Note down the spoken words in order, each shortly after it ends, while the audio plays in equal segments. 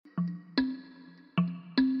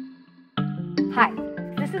Hi,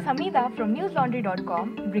 this is Hamida from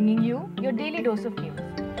newslaundry.com bringing you your daily dose of news.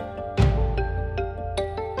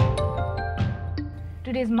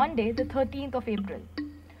 Today is Monday, the 13th of April.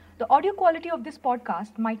 The audio quality of this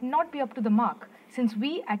podcast might not be up to the mark since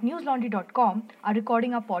we at newslaundry.com are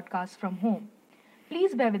recording our podcast from home.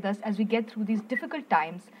 Please bear with us as we get through these difficult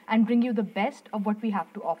times and bring you the best of what we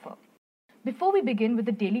have to offer. Before we begin with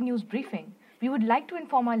the daily news briefing, we would like to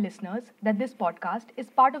inform our listeners that this podcast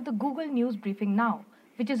is part of the Google News Briefing Now,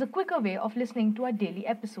 which is a quicker way of listening to our daily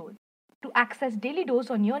episodes. To access Daily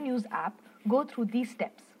Dose on your news app, go through these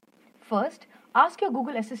steps. First, ask your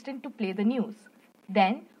Google Assistant to play the news.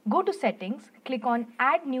 Then, go to Settings, click on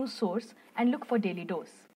Add News Source and look for Daily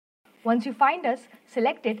Dose. Once you find us,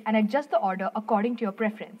 select it and adjust the order according to your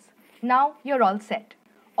preference. Now, you're all set.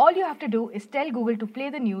 All you have to do is tell Google to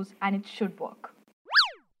play the news and it should work.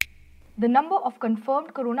 The number of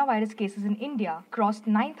confirmed coronavirus cases in India crossed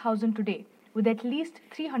 9,000 today, with at least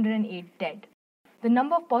 308 dead. The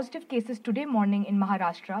number of positive cases today morning in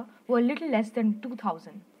Maharashtra were a little less than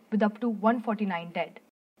 2,000, with up to 149 dead.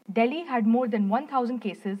 Delhi had more than 1,000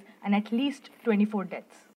 cases and at least 24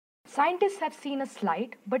 deaths. Scientists have seen a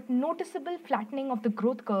slight but noticeable flattening of the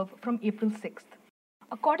growth curve from April 6th.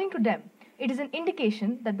 According to them, it is an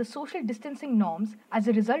indication that the social distancing norms as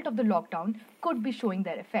a result of the lockdown could be showing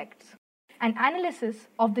their effects. An analysis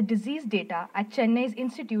of the disease data at Chennai's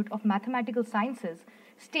Institute of Mathematical Sciences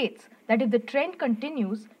states that if the trend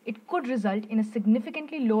continues, it could result in a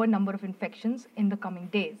significantly lower number of infections in the coming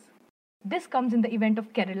days. This comes in the event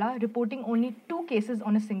of Kerala reporting only 2 cases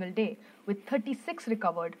on a single day, with 36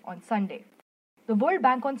 recovered on Sunday. The World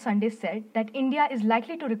Bank on Sunday said that India is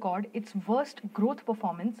likely to record its worst growth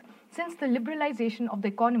performance since the liberalization of the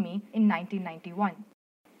economy in 1991.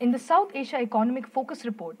 In the South Asia Economic Focus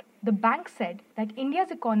Report, the bank said that India's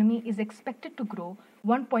economy is expected to grow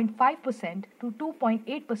 1.5% to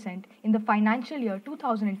 2.8% in the financial year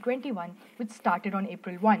 2021, which started on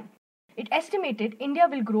April 1. It estimated India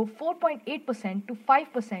will grow 4.8% to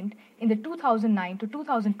 5% in the 2009 to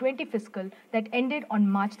 2020 fiscal that ended on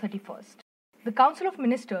March 31st. The Council of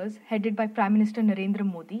Ministers, headed by Prime Minister Narendra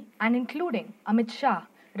Modi and including Amit Shah,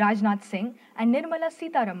 Rajnath Singh and Nirmala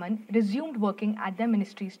Sitharaman, resumed working at their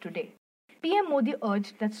ministries today. PM Modi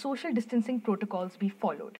urged that social distancing protocols be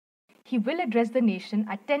followed. He will address the nation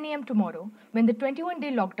at 10 a.m. tomorrow when the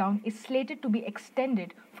 21-day lockdown is slated to be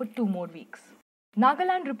extended for 2 more weeks.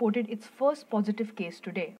 Nagaland reported its first positive case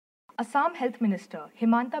today. Assam Health Minister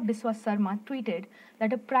Himanta Biswa Sarma tweeted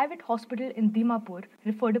that a private hospital in Dimapur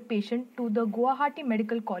referred a patient to the Guwahati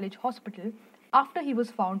Medical College Hospital after he was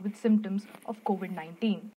found with symptoms of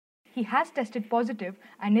COVID-19. He has tested positive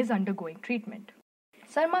and is undergoing treatment.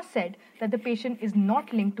 Sarma said that the patient is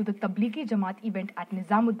not linked to the Tablighi Jamaat event at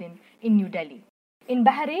Nizamuddin in New Delhi. In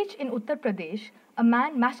Bahraich in Uttar Pradesh, a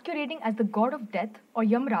man masquerading as the god of death or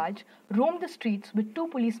Yamraj roamed the streets with 2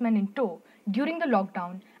 policemen in tow during the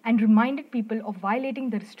lockdown and reminded people of violating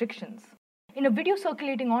the restrictions. In a video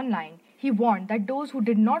circulating online, he warned that those who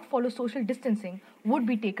did not follow social distancing would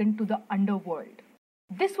be taken to the underworld.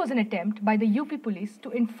 This was an attempt by the UP police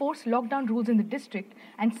to enforce lockdown rules in the district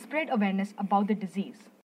and spread awareness about the disease.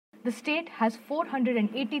 The state has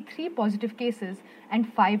 483 positive cases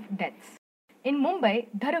and 5 deaths. In Mumbai,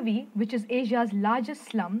 Dharavi, which is Asia's largest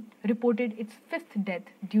slum, reported its 5th death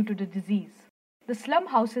due to the disease. The slum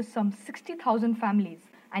houses some 60,000 families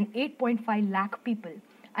and 8.5 lakh people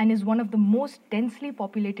and is one of the most densely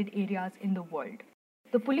populated areas in the world.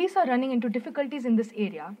 The police are running into difficulties in this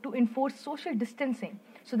area to enforce social distancing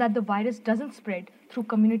so that the virus doesn't spread through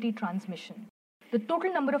community transmission. The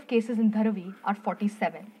total number of cases in Dharavi are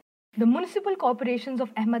 47. The municipal corporations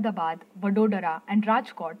of Ahmedabad, Vadodara and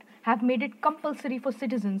Rajkot have made it compulsory for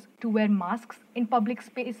citizens to wear masks in public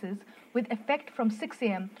spaces with effect from 6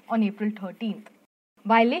 a.m. on April 13th.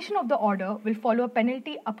 Violation of the order will follow a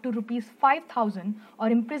penalty up to Rs 5,000 or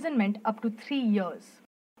imprisonment up to 3 years.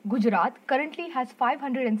 Gujarat currently has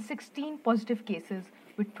 516 positive cases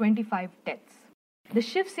with 25 deaths. The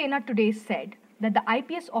Shiv Sena today said that the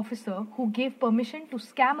IPS officer who gave permission to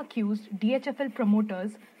scam accused DHFL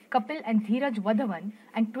promoters Kapil and Dheeraj Wadhawan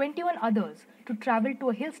and 21 others to travel to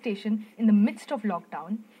a hill station in the midst of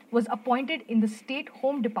lockdown was appointed in the State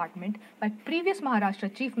Home Department by previous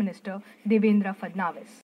Maharashtra Chief Minister Devendra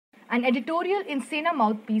Fadnavis. An editorial in Sena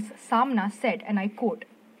mouthpiece Samna said, and I quote,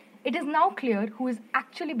 "It is now clear who is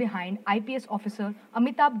actually behind IPS officer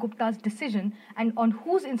Amitabh Gupta's decision and on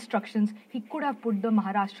whose instructions he could have put the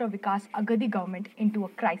Maharashtra Vikas Agadi government into a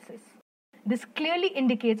crisis. This clearly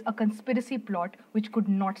indicates a conspiracy plot which could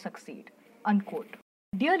not succeed." Unquote.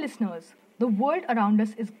 Dear listeners, The world around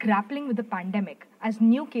us is grappling with the pandemic as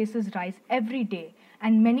new cases rise every day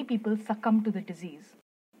and many people succumb to the disease.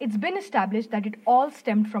 It's been established that it all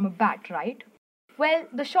stemmed from a bat, right? Well,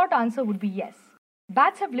 the short answer would be yes.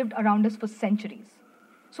 Bats have lived around us for centuries.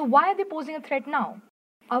 So why are they posing a threat now?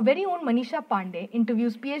 Our very own Manisha Pandey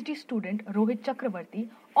interviews PhD student Rohit Chakravarti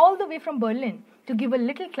all the way from Berlin to give a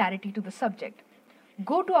little clarity to the subject.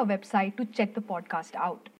 Go to our website to check the podcast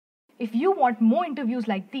out. If you want more interviews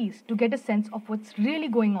like these to get a sense of what's really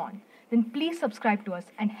going on, then please subscribe to us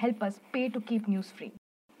and help us pay to keep news free.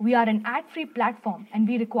 We are an ad-free platform and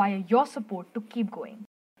we require your support to keep going.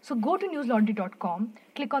 So go to newslaundry.com,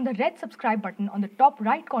 click on the red subscribe button on the top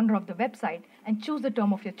right corner of the website and choose the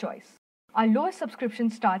term of your choice. Our lowest subscription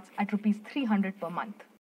starts at Rs 300 per month.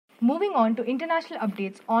 Moving on to international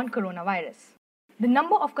updates on coronavirus. The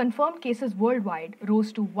number of confirmed cases worldwide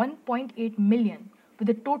rose to 1.8 million, with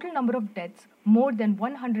the total number of deaths more than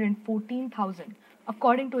 114,000,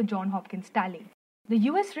 according to a Johns Hopkins tally. The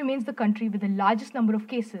US remains the country with the largest number of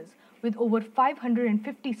cases, with over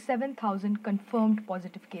 557,000 confirmed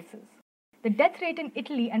positive cases. The death rate in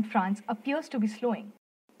Italy and France appears to be slowing.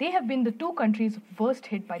 They have been the two countries worst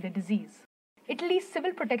hit by the disease. Italy's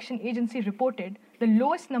Civil Protection Agency reported the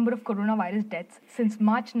lowest number of coronavirus deaths since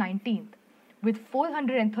March 19th, with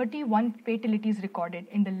 431 fatalities recorded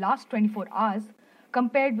in the last 24 hours,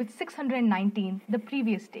 compared with 619 the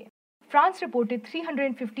previous day. France reported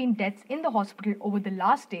 315 deaths in the hospital over the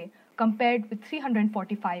last day, compared with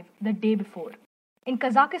 345 the day before. In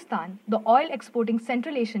Kazakhstan, the oil-exporting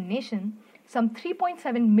Central Asian nation, some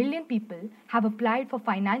 3.7 million people have applied for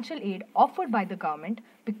financial aid offered by the government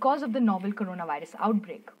because of the novel coronavirus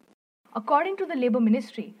outbreak. According to the Labour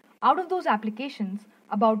Ministry, out of those applications,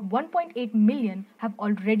 about 1.8 million have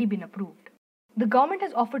already been approved. The government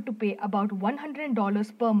has offered to pay about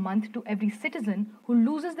 $100 per month to every citizen who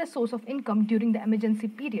loses their source of income during the emergency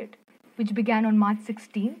period, which began on March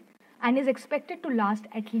 16 and is expected to last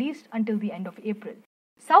at least until the end of April.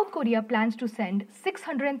 South Korea plans to send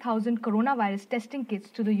 600,000 coronavirus testing kits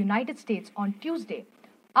to the United States on Tuesday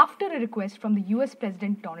after a request from the US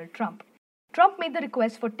President Donald Trump. Trump made the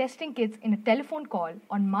request for testing kits in a telephone call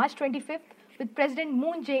on March 25th with President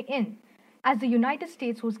Moon Jae-in as the United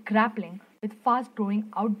States was grappling with fast-growing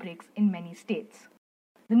outbreaks in many states.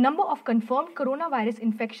 The number of confirmed coronavirus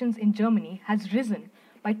infections in Germany has risen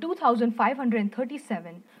by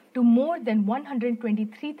 2,537 to more than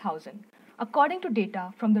 123,000, according to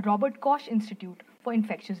data from the Robert Koch Institute for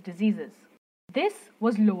Infectious Diseases. This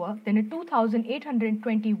was lower than a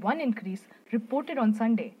 2,821 increase reported on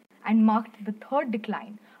Sunday and marked the third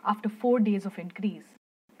decline after 4 days of increase.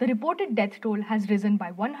 The reported death toll has risen by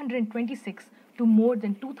 126 to more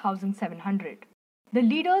than 2,700. The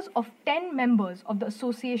leaders of 10 members of the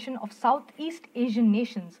Association of Southeast Asian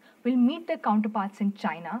Nations will meet their counterparts in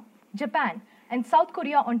China, Japan, and South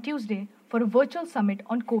Korea on Tuesday for a virtual summit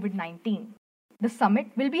on COVID-19. The summit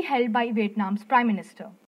will be held by Vietnam's Prime Minister.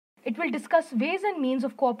 It will discuss ways and means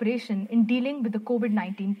of cooperation in dealing with the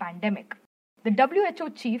COVID-19 pandemic. The WHO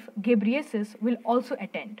chief, Ghebreyesus, will also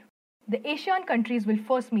attend. The ASEAN countries will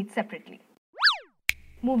first meet separately.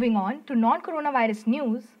 Moving on to non-coronavirus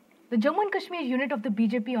news, the Jammu and Kashmir unit of the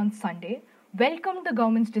BJP on Sunday welcomed the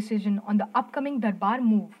government's decision on the upcoming Darbar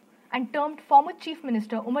move and termed former Chief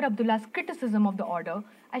Minister Umar Abdullah's criticism of the order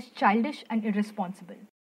as childish and irresponsible.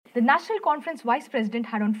 The National Conference Vice President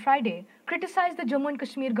had on Friday criticized the Jammu and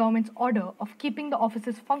Kashmir government's order of keeping the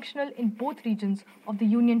offices functional in both regions of the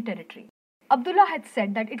Union Territory. Abdullah had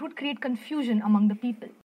said that it would create confusion among the people.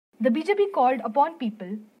 The BJP called upon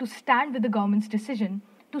people to stand with the government's decision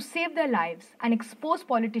to save their lives and expose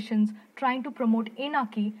politicians trying to promote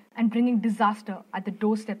anarchy and bringing disaster at the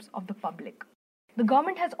doorsteps of the public. The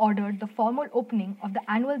government has ordered the formal opening of the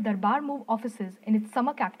annual Darbar Move offices in its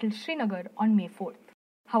summer capital Srinagar on May 4th.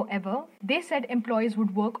 However, they said employees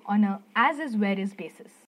would work on a as-is-where-is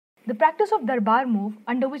basis. The practice of Darbar Move,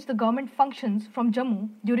 under which the government functions from Jammu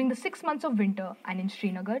during the 6 months of winter and in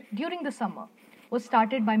Srinagar during the summer, was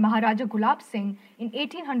started by Maharaja Gulab Singh in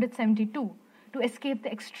 1872 to escape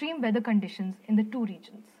the extreme weather conditions in the two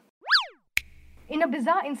regions. In a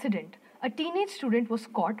bizarre incident, a teenage student was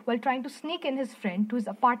caught while trying to sneak in his friend to his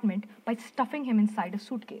apartment by stuffing him inside a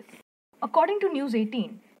suitcase. According to News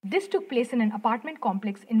 18, this took place in an apartment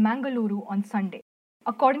complex in Mangaluru on Sunday.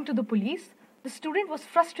 According to the police, the student was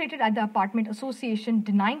frustrated at the apartment association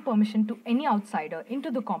denying permission to any outsider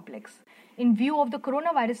into the complex in view of the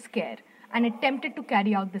coronavirus scare and attempted to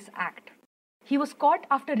carry out this act. He was caught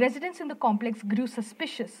after residents in the complex grew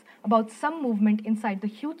suspicious about some movement inside the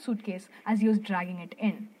huge suitcase as he was dragging it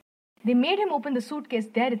in. They made him open the suitcase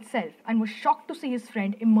there itself and was shocked to see his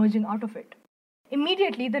friend emerging out of it.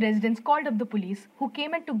 Immediately, the residents called up the police, who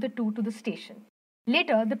came and took the two to the station.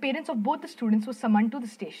 Later, the parents of both the students were summoned to the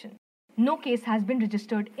station. No case has been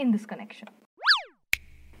registered in this connection.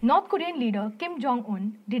 North Korean leader Kim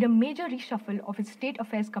Jong-un did a major reshuffle of its State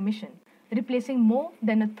Affairs Commission, replacing more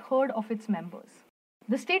than a third of its members.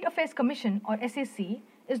 The State Affairs Commission, or SAC,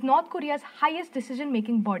 is North Korea's highest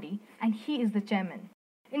decision-making body, and he is the chairman.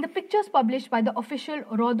 In the pictures published by the official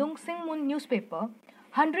Rodong Singmun newspaper,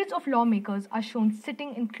 hundreds of lawmakers are shown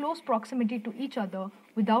sitting in close proximity to each other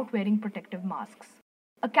without wearing protective masks.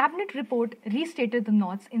 A cabinet report restated the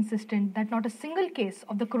North's insistence that not a single case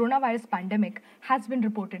of the coronavirus pandemic has been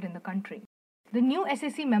reported in the country. The new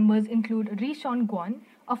SAC members include Ri Shon-gwon,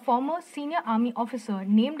 a former senior army officer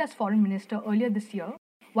named as foreign minister earlier this year,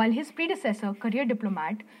 while his predecessor, career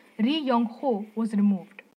diplomat Ri Yong-ho, was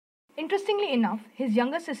removed. Interestingly enough, his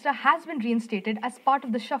younger sister has been reinstated as part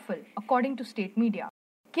of the shuffle, according to state media.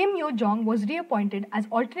 Kim Yo-jong was reappointed as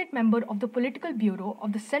alternate member of the Political Bureau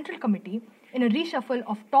of the Central Committee in a reshuffle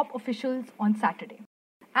of top officials on Saturday.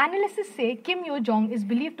 Analysts say Kim Yo-jong is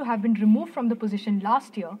believed to have been removed from the position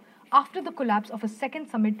last year after the collapse of a second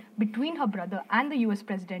summit between her brother and the US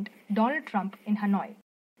President Donald Trump in Hanoi.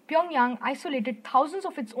 Pyongyang isolated thousands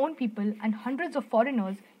of its own people and hundreds of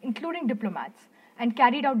foreigners, including diplomats, and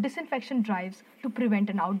carried out disinfection drives to prevent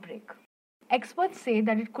an outbreak. Experts say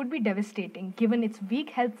that it could be devastating given its weak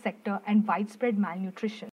health sector and widespread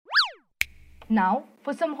malnutrition. Now,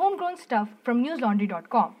 for some homegrown stuff from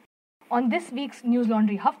newslaundry.com. On this week's News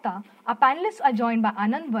Laundry Hafta, our panelists are joined by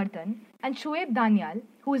Anand Vardhan and Shoaib Danial,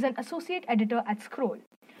 who is an associate editor at Scroll,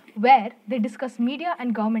 where they discuss media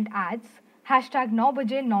and government ads,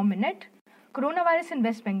 #9baje9minute, coronavirus in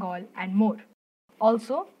West Bengal, and more.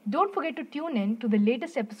 Also, don't forget to tune in to the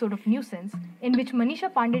latest episode of Nuisance, in which Manisha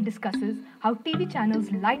Pandey discusses how TV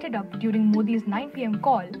channels lighted up during Modi's 9 p.m.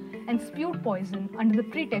 call and spewed poison under the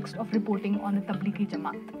pretext of reporting on the Tablighi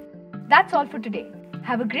Jamaat. That's all for today.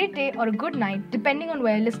 Have a great day or a good night, depending on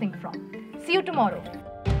where you're listening from. See you tomorrow.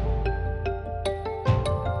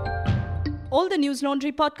 All the News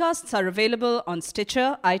Laundry podcasts are available on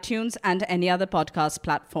Stitcher, iTunes, and any other podcast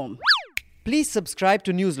platform. Please subscribe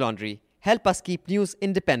to News Laundry. Help us keep news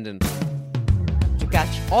independent. To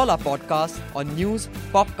catch all our podcasts on news,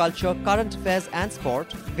 pop culture, current affairs, and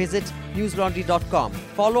sport, visit newslaundry.com.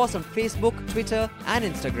 Follow us on Facebook, Twitter, and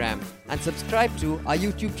Instagram, and subscribe to our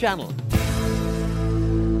YouTube channel.